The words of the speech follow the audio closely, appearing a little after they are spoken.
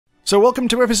So welcome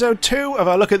to episode 2 of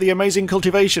our look at the Amazing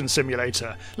Cultivation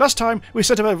Simulator. Last time we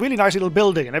set up a really nice little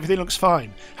building and everything looks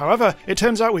fine. However, it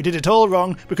turns out we did it all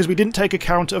wrong because we didn't take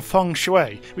account of Feng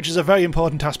Shui, which is a very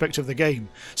important aspect of the game.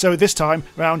 So this time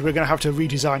round we're going to have to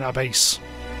redesign our base.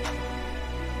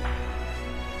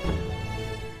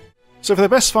 So for the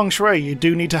best Feng Shui you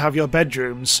do need to have your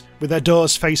bedrooms with their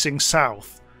doors facing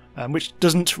south, which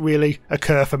doesn't really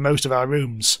occur for most of our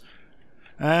rooms.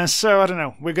 So, I don't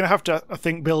know, we're going to have to, I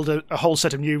think, build a whole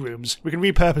set of new rooms. We can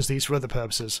repurpose these for other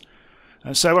purposes.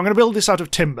 So I'm going to build this out of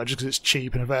timber, just because it's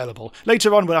cheap and available.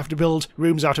 Later on we'll have to build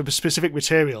rooms out of specific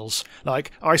materials,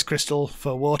 like ice crystal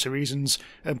for water reasons,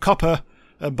 copper,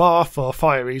 bar for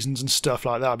fire reasons and stuff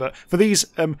like that. But for these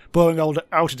boring old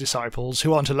outer disciples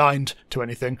who aren't aligned to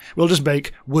anything, we'll just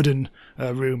make wooden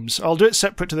rooms. I'll do it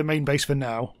separate to the main base for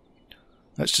now.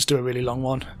 Let's just do a really long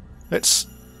one.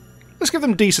 Let's give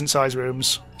them decent-sized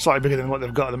rooms. Slightly bigger than what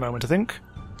they've got at the moment, I think.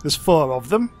 There's 4 of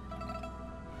them.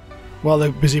 While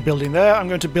they're busy building there, I'm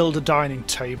going to build a dining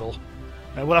table.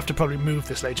 We'll have to probably move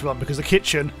this later on because the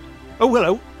kitchen... Oh,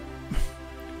 hello!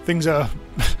 Things are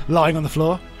lying on the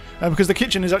floor. Because the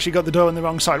kitchen has actually got the door on the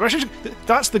wrong side. Actually,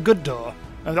 that's the good door.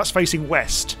 That's facing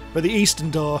west. But the eastern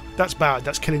door, that's bad.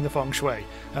 That's killing the Feng Shui.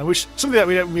 Which something that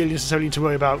we don't really necessarily need to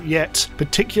worry about yet,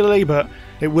 particularly, but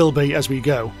it will be as we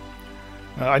go.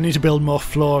 I need to build more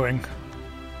flooring.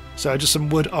 So just some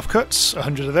wood offcuts,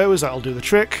 100 of those, that'll do the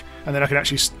trick. And then I can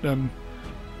actually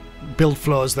build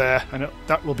floors there, and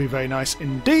that will be very nice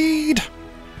indeed.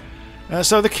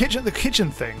 So the kitchen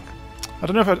thing. I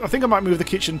don't know if I think I might move the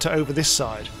kitchen to over this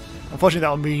side. Unfortunately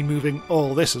that'll mean moving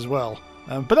all this as well.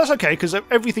 But that's okay, because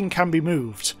everything can be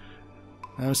moved.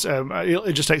 So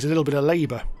it just takes a little bit of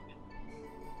labour.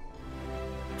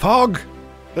 Fog!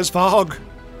 There's fog!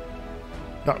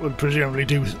 That would presumably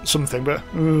do something, but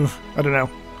I don't know.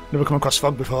 Never come across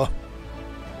fog before.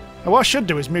 And what I should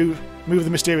do is move the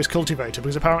Mysterious Cultivator,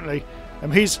 because apparently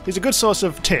he's a good source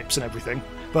of tips and everything,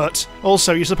 but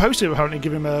also you're supposed to apparently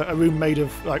give him a room made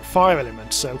of like fire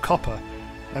elements, so copper,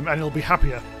 and he'll be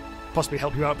happier, possibly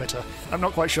help you out better. I'm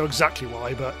not quite sure exactly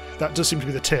why, but that does seem to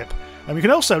be the tip. And you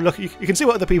can also look, you can see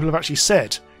what other people have actually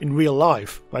said in real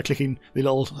life by clicking the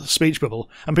little speech bubble,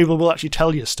 and people will actually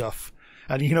tell you stuff.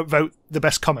 And you can upvote the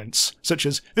best comments, such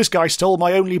as, "This guy stole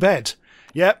my only bed."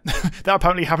 Yep, that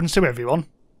apparently happens to everyone.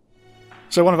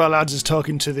 So one of our lads is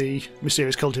talking to the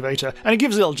Mysterious Cultivator, and he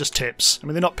gives little just tips. I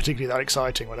mean, they're not particularly that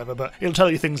exciting, whatever, but he'll tell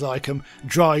you things like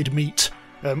dried meat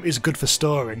is good for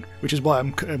storing, which is why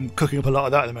I'm cooking up a lot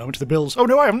of that at the moment. The bills... Oh,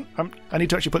 no, I haven't. I need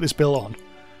to actually put this bill on.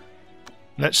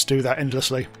 Let's do that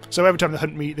endlessly. So every time they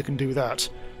hunt meat, they can do that.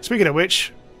 Speaking of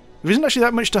which, there isn't actually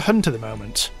that much to hunt at the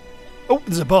moment. Oh,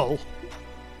 there's a bull.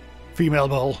 Female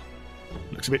bull.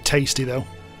 Looks a bit tasty, though.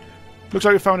 Looks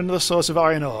like we found another source of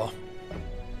iron ore.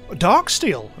 Dark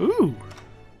steel! Ooh!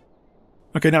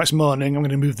 Okay, now it's morning. I'm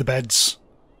going to move the beds.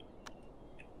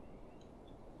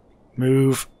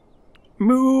 Move.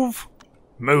 Move.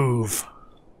 Move.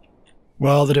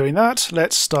 While they're doing that,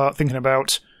 let's start thinking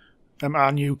about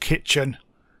our new kitchen.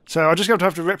 So I'm just going to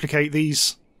have to replicate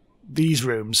these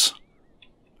rooms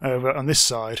over on this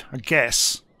side, I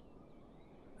guess.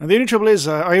 And the only trouble is,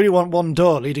 I only want one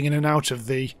door leading in and out of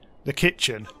the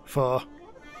kitchen for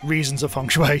reasons of Feng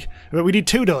Shui. But we need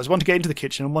 2 doors, one to get into the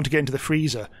kitchen and one to get into the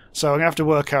freezer. So I'm going to have to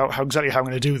work out exactly how I'm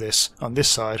going to do this on this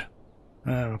side.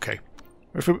 Okay.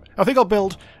 I think I'll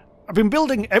build... I've been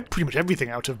building pretty much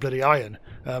everything out of bloody iron.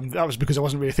 That was because I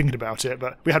wasn't really thinking about it,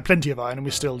 but we had plenty of iron and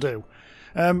we still do.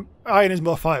 Iron is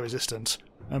more fire resistant,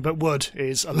 but wood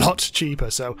is a lot cheaper,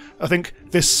 so I think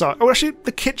this side... Oh, actually,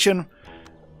 the kitchen...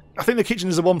 I think the kitchen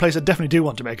is the one place I definitely do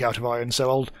want to make out of iron,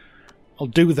 so I'll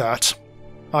do that.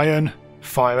 Iron,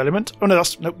 fire element. Oh no,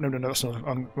 that's no, that's not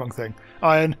the wrong thing.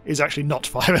 Iron is actually not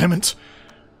fire element.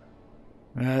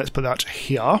 Let's put that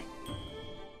here.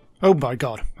 Oh my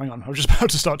god, hang on, I was just about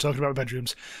to start talking about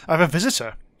bedrooms. I have a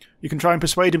visitor. You can try and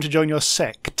persuade him to join your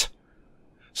sect.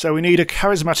 So we need a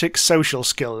charismatic social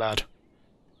skill lad.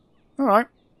 Alright.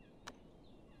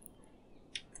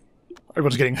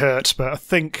 Everyone's getting hurt, but I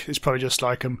think it's probably just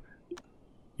like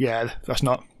yeah, that's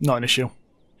not an issue.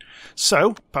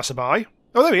 So, passerby.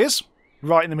 Oh, there he is.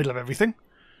 Right in the middle of everything.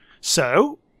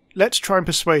 So, let's try and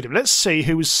persuade him. Let's see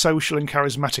who's social and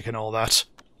charismatic and all that.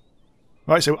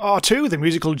 Right, so R2, the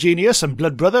musical genius and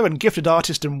blood brother and gifted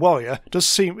artist and warrior,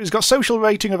 he's got social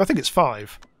rating of, I think it's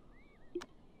 5.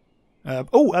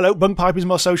 Oh, hello, Bunk Pipe is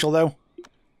more social though.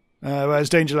 Whereas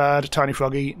Danger Lad, Tiny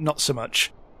Froggy, not so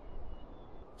much.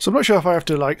 So I'm not sure if I have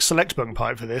to, like, select Bung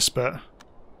Pipe for this, but...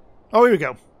 Oh, here we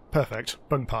go. Perfect.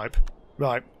 Bung Pipe.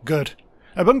 Right, good.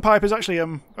 Bung Pipe is actually, I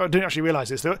didn't actually realise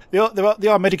this, they are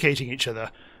medicating each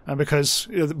other. and because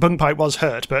the Bungpipe was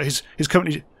hurt, but he's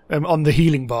currently on the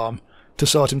healing balm to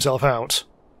sort himself out.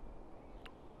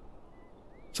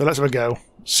 So let's have a go.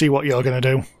 See what you're going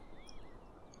to do.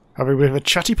 Have a bit of a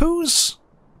chatty poos?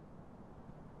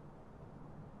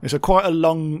 It's quite a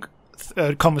long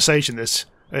conversation, this.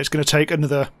 It's going to take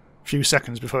another few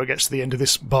seconds before it gets to the end of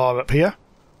this bar up here.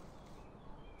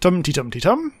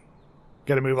 Tum-ty-tum-ty-tum.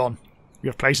 Gotta move on. We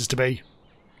have places to be.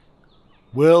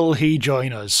 Will he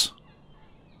join us?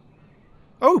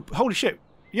 Oh, holy shit.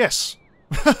 Yes.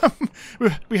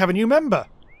 We have a new member.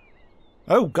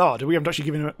 Oh god, we haven't actually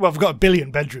given him... Well, we've got 1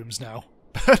 billion bedrooms now.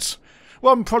 But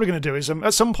what I'm probably going to do is,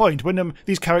 at some point, when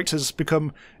these characters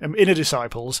become inner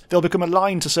disciples, they'll become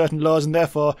aligned to certain laws and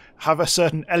therefore have a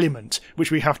certain element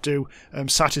which we have to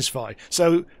satisfy.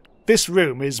 So this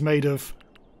room is made of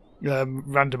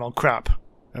random old crap.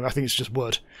 I think it's just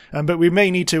wood. But we may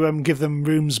need to give them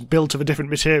rooms built of a different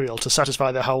material to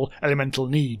satisfy their whole elemental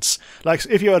needs. Like,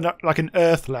 if you're like an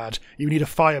earth lad, you need a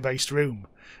fire-based room.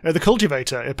 The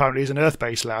cultivator, apparently, is an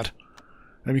earth-based lad.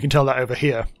 And you can tell that over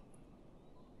here.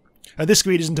 This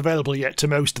screen isn't available yet to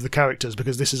most of the characters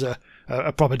because this is a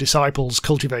proper disciples,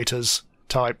 cultivators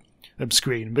type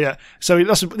screen. But yeah, so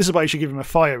this is why you should give him a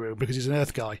fire room, because he's an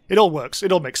earth guy. It all works.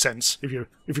 It all makes sense if you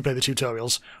play the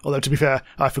tutorials. Although, to be fair,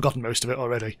 I've forgotten most of it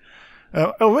already.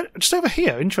 Just over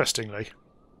here, interestingly,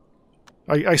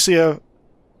 I see a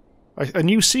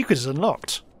new secret is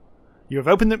unlocked. You have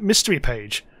opened the mystery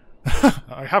page.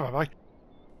 I have I?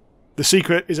 The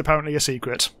secret is apparently a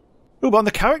secret. Oh, but on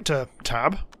the character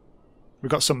tab,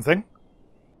 we've got something.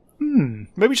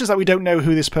 Maybe it's just that we don't know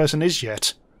who this person is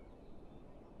yet.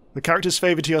 The character's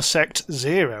favour to your sect,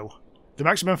 0. The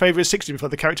maximum favour is 60 before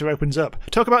the character opens up.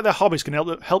 Talk about their hobbies can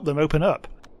help them open up.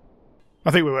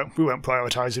 I think we won't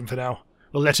prioritise him for now.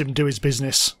 We'll let him do his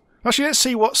business. Actually, let's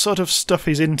see what sort of stuff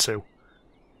he's into.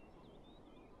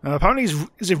 Apparently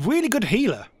he's a really good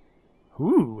healer.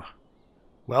 Ooh.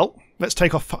 Well, let's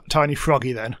take off Tiny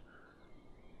Froggy then.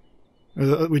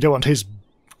 We don't want his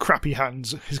crappy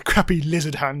hands, his crappy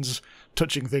lizard hands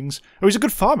touching things. Oh, he's a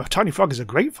good farmer. Tiny Frog is a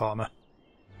great farmer.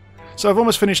 So I've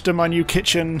almost finished my new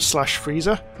kitchen /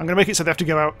 freezer. I'm going to make it so they have to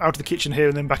go out of the kitchen here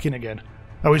and then back in again.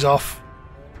 Oh, he's off.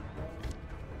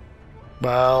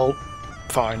 Well,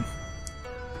 fine.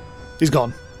 He's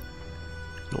gone.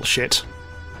 Little shit.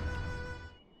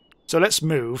 So let's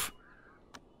move.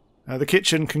 The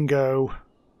kitchen can go...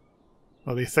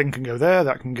 Well, the thing can go there,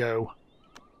 that can go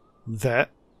there.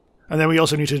 And then we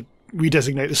also need to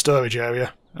redesignate the storage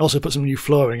area. Also put some new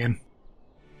flooring in.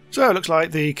 So it looks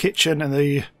like the kitchen and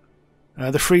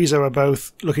the freezer are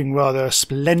both looking rather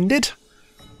splendid.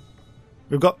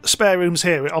 We've got spare rooms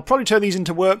here. I'll probably turn these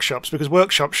into workshops because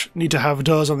workshops need to have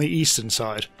doors on the eastern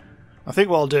side. I think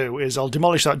what I'll do is I'll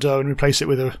demolish that door and replace it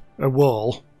with a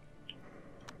wall.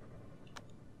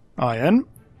 Iron.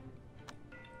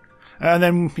 And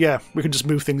then, yeah, we can just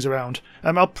move things around.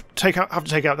 I'll have to take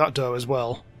out that door as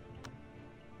well.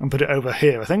 And put it over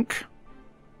here, I think.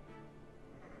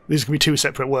 These can be 2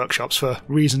 separate workshops for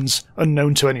reasons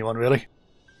unknown to anyone, really.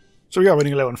 So we are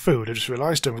running low on food, I just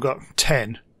realised, and we've got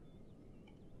 10.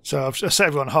 So I've set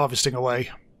everyone harvesting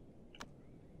away.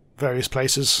 Various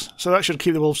places. So that should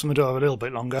keep the wolves from the door a little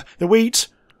bit longer. The wheat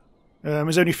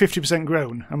is only 50%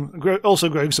 grown. I'm also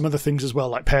growing some other things as well,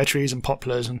 like pear trees and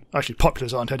poplars. And actually,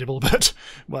 poplars aren't edible, but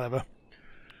whatever.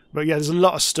 But yeah, there's a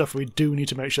lot of stuff we do need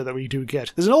to make sure that we do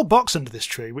get. There's an old box under this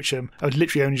tree, which I've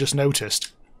literally only just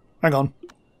noticed. Hang on.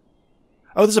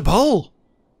 Oh, there's a bull!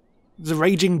 There's a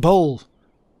raging bull.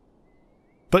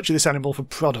 Butcher this animal for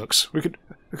products. We could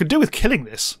do with killing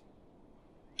this.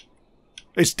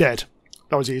 It's dead.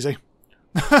 That was easy.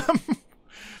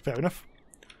 Fair enough.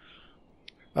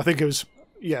 I think it was...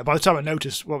 Yeah, by the time I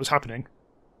noticed what was happening,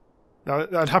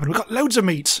 that had happened. We've got loads of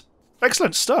meat!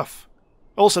 Excellent stuff!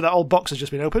 Also, that old box has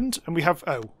just been opened, and we have...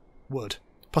 Oh, wood.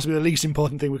 Possibly the least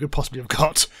important thing we could possibly have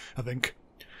got, I think.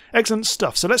 Excellent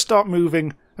stuff. So let's start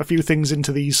moving a few things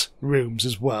into these rooms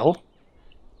as well.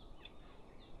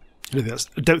 I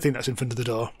don't think that's in front of the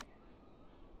door.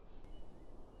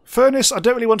 Furnace, I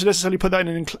don't really want to necessarily put that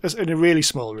in a really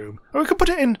small room. Oh, we could put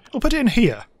it in... We'll put it in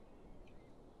here.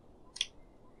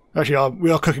 Actually,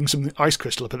 we are cooking some ice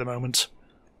crystal up at the moment.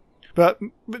 But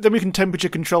then we can temperature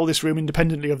control this room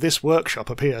independently of this workshop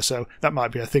up here, so that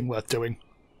might be a thing worth doing.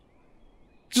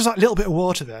 Just like a little bit of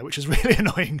water there, which is really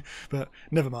annoying, but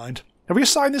never mind. Have we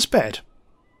assigned this bed?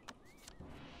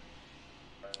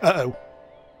 Uh-oh.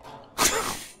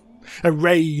 A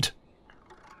raid.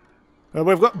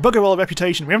 We've got bugger all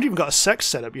reputation. We haven't even got a sect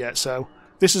set up yet, so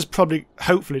this is probably,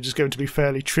 hopefully, just going to be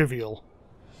fairly trivial.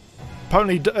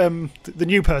 Apparently, the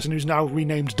new person, who's now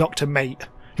renamed Dr. Mate,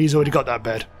 he's already got that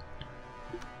bed.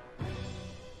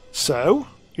 So,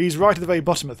 he's right at the very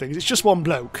bottom of things. It's just one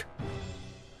bloke.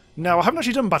 Now, I haven't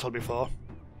actually done battle before.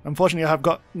 Unfortunately, I have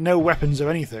got no weapons or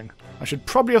anything. I should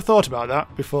probably have thought about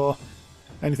that before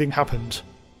anything happened.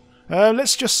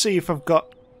 Let's just see if I've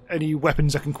got any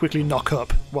weapons I can quickly knock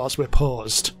up whilst we're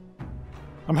paused.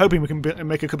 I'm hoping we can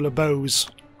make a couple of bows.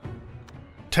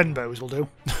 10 bows will do.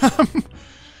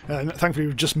 Thankfully,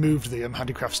 we've just moved the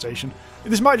handicraft station.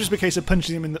 This might just be a case of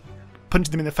punching them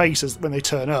in the face when they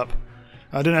turn up.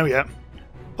 I don't know yet.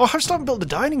 Oh, I've still haven't built the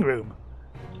dining room.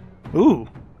 Ooh.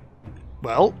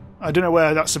 Well, I don't know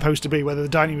where that's supposed to be, whether the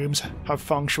dining rooms have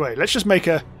Feng Shui. Let's just make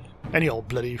any old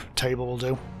bloody table will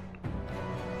do.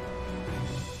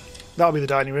 That'll be the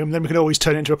dining room, then we can always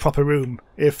turn it into a proper room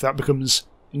if that becomes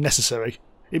necessary.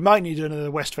 It might need another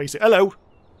west facing. Hello!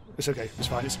 It's okay, it's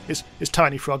fine. It's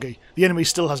tiny froggy. The enemy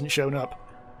still hasn't shown up.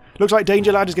 Looks like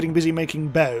Danger Lad is getting busy making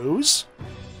bows.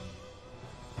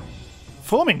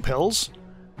 Forming pills.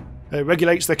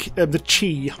 Regulates the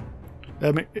chi.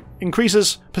 It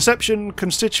increases perception,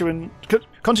 constitution,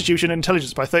 and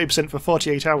intelligence by 30% for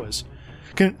 48 hours.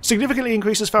 Significantly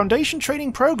increases foundation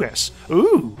training progress.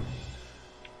 Ooh!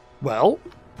 Well,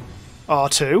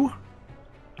 R2,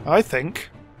 I think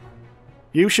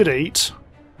you should eat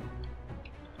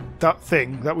that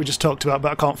thing that we just talked about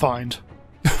but I can't find.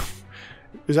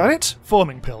 Is that it?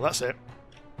 Forming pill, that's it.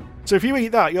 So if you eat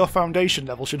that, your foundation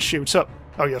level should shoot up.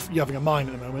 Oh, you're having a mine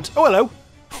at the moment. Oh, hello!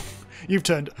 You've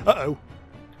turned... Uh-oh.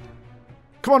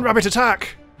 Come on, rabbit,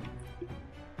 attack!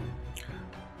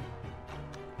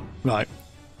 Right.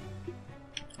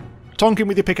 Tonk him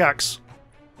with your pickaxe.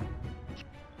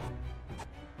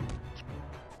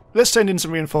 Let's send in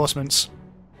some reinforcements.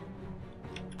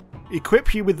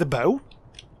 Equip you with the bow.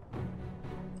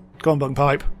 Go on, bung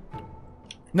pipe.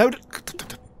 No.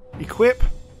 Equip.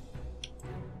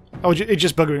 Oh, it's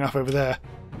just buggering off over there.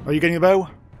 Are you getting the bow?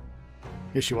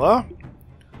 Yes, you are.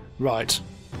 Right.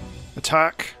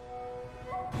 Attack.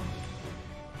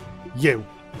 You.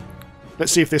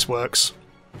 Let's see if this works.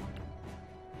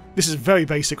 This is very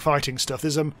basic fighting stuff.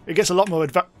 There's it gets a lot more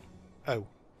Oh.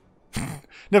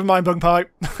 Never mind, bung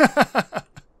pipe.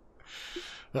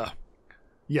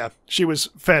 Yeah, she was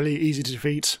fairly easy to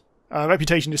defeat. Our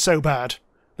reputation is so bad,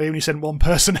 they only sent one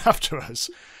person after us.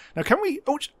 Now, can we...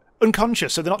 Oh,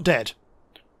 unconscious, so they're not dead.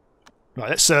 Right,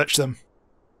 let's search them.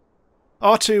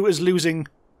 R2 is losing...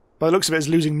 By the looks of it, is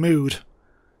losing mood.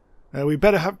 We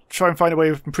better try and find a way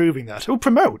of improving that. Oh,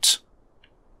 promote!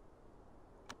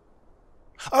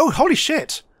 Oh, holy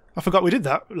shit! I forgot we did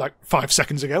that, like 5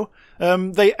 seconds ago.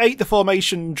 They ate the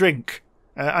formation drink,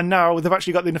 and now they've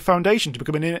actually got the foundation to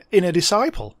become an inner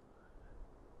disciple.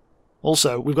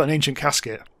 Also, we've got an ancient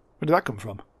casket. Where did that come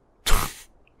from?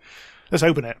 Let's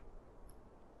open it.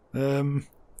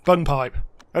 Bung pipe.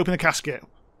 Open the casket.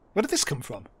 Where did this come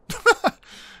from?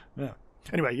 Yeah.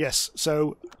 Anyway, yes,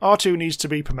 so R2 needs to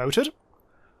be promoted.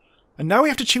 And now we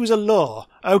have to choose a law.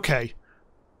 Okay.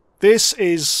 This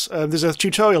is... there's a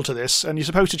tutorial to this, and you're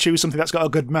supposed to choose something that's got a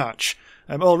good match.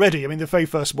 Already, I mean, the very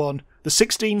first one, the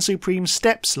 16 Supreme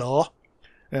Steps law,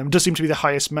 does seem to be the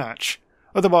highest match.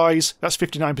 Otherwise, that's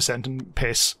 59% and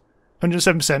piss.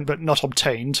 107% but not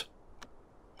obtained.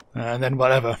 And then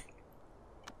whatever.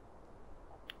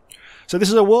 So this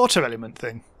is a water element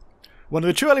thing. One of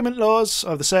the true element laws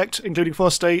of the sect, including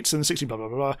 4 states and 16 blah blah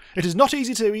blah blah. It is not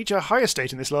easy to reach a higher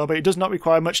state in this law, but it does not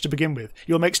require much to begin with.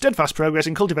 You will make steadfast progress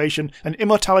in cultivation, and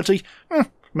immortality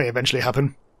may eventually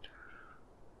happen.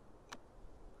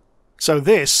 So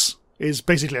this is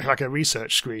basically like a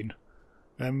research screen.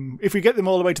 If we get them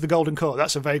all the way to the golden core,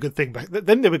 that's a very good thing. But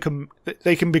then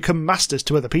they can become masters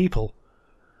to other people.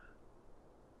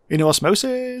 Inner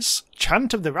osmosis,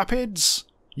 chant of the rapids,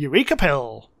 eureka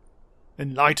pill.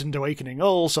 Enlightened awakening,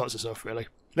 all sorts of stuff, really.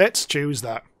 Let's choose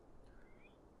that.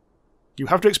 You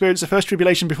have to experience the first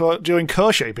tribulation during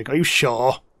core shaping. Are you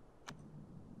sure?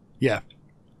 Yeah.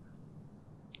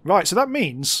 Right, so that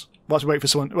means... Whilst we wait for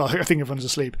someone... Well, I think everyone's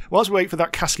asleep. Whilst we wait for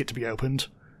that casket to be opened...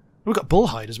 We've got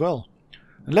bullhide as well.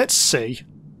 And let's see...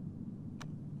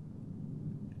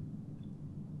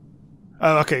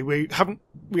 Oh, okay, we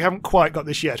haven't quite got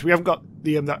this yet. We haven't got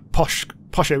the that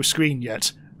posho screen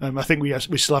yet. I think we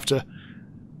still have to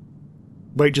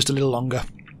wait just a little longer.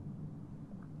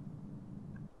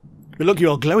 But look,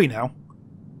 you're all glowy now.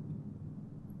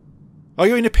 Oh,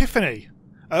 you're in Epiphany.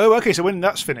 Oh, okay. So when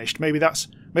that's finished, maybe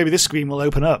this screen will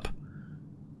open up.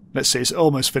 Let's see. It's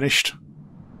almost finished.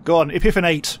 Go on,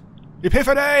 Epiphanate.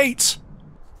 Epiphanate.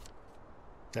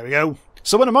 There we go.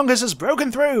 Someone among us has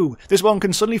broken through. This one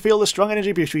can suddenly feel the strong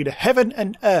energy between heaven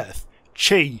and earth.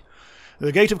 Chi.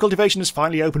 The gate of cultivation is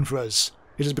finally open for us.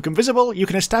 It has become visible. You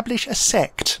can establish a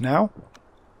sect now.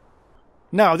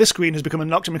 Now this screen has become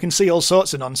unlocked and we can see all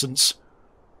sorts of nonsense.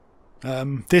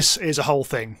 This is a whole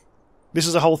thing. This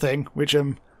is a whole thing, which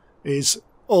is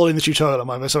all in the tutorial,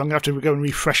 so I'm going to have to go and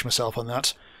refresh myself on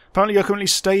that. Apparently you're currently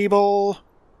stable.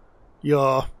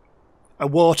 You're a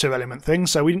water element thing,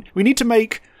 so we need to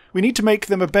make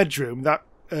them a bedroom that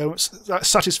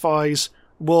satisfies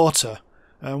water,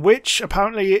 which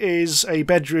apparently is a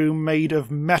bedroom made of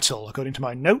metal, according to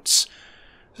my notes.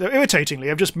 So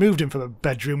irritatingly, I've just moved him from a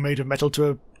bedroom made of metal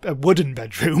to a wooden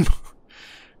bedroom.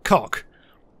 Cock.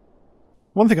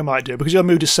 One thing I might do, because your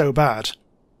mood is so bad,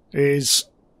 is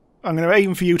I'm going to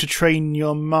aim for you to train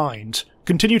your mind.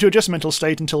 Continue to adjust mental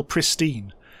state until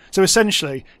pristine. So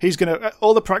essentially, he's going to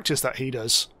all the practice that he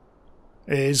does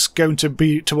is going to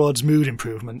be towards mood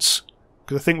improvements,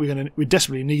 because I think we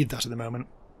desperately need that at the moment.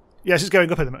 Yes, it's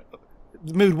going up at the moment.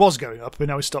 The mood was going up, but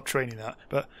now we stopped training that.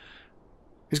 But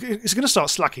it's going to start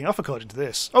slacking off according to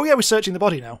this. Oh yeah, we're searching the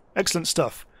body now. Excellent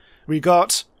stuff. We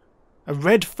got a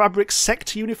red fabric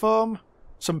sect uniform,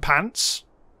 some pants,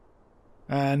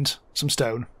 and some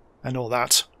stone, and all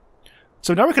that.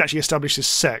 So now we can actually establish this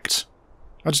sect.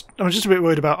 I'm just a bit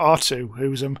worried about R2,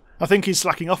 who's I think he's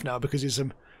slacking off now because his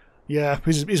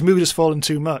mood has fallen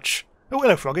too much. Oh,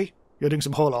 hello, Froggy. You're doing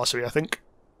some whole arsery, I think.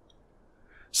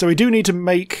 So we do need to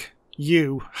make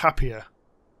you happier.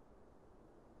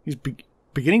 He's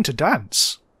beginning to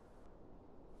dance.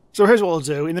 So here's what we'll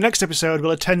do. In the next episode,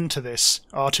 we'll attend to this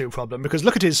R2 problem, because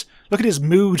look at his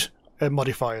mood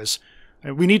modifiers.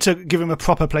 We need to give him a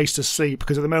proper place to sleep,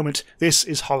 because at the moment this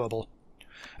is horrible.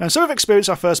 And so we've experienced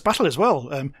our first battle as well,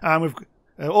 and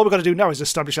all we've got to do now is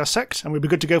establish our sect, and we'll be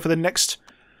good to go for the next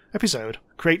episode.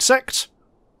 Create sect.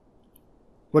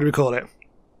 What do we call it?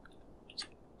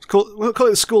 We'll call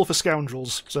it the School for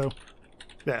Scoundrels. So,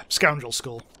 yeah, Scoundrel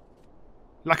School.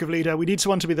 Lack of leader. We need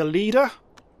someone to be the leader.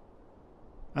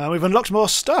 We've unlocked more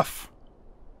stuff.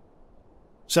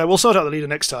 So we'll sort out the leader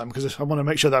next time, because I want to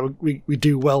make sure that we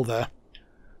do well there.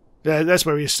 That's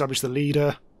where we establish the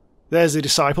leader. There's the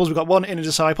disciples. We've got one inner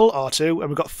disciple, R2, and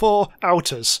we've got 4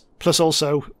 outers, plus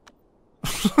also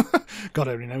God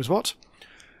only knows what.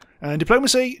 And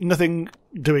diplomacy, nothing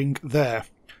doing there.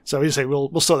 So as I say,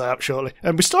 we'll sort that out shortly.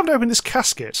 And we still haven't opened this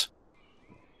casket.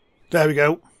 There we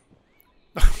go.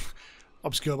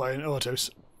 Obscured by an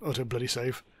auto bloody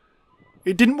save.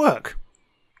 It didn't work.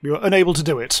 We were unable to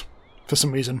do it for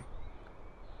some reason.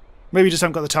 Maybe you just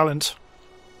haven't got the talent.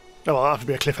 Oh, well, that'll have to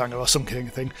be a cliffhanger or some kind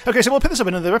of thing. Okay, so we'll pick this up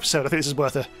in another episode. I think this is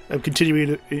worth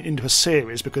continuing into a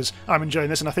series, because I'm enjoying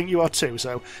this and I think you are too,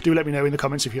 so do let me know in the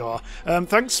comments if you are.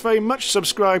 Thanks very much.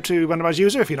 Subscribe to Randomise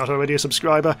User if you're not already a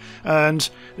subscriber, and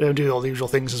do all the usual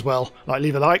things as well, like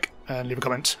leave a like and leave a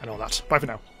comment and all that. Bye for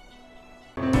now.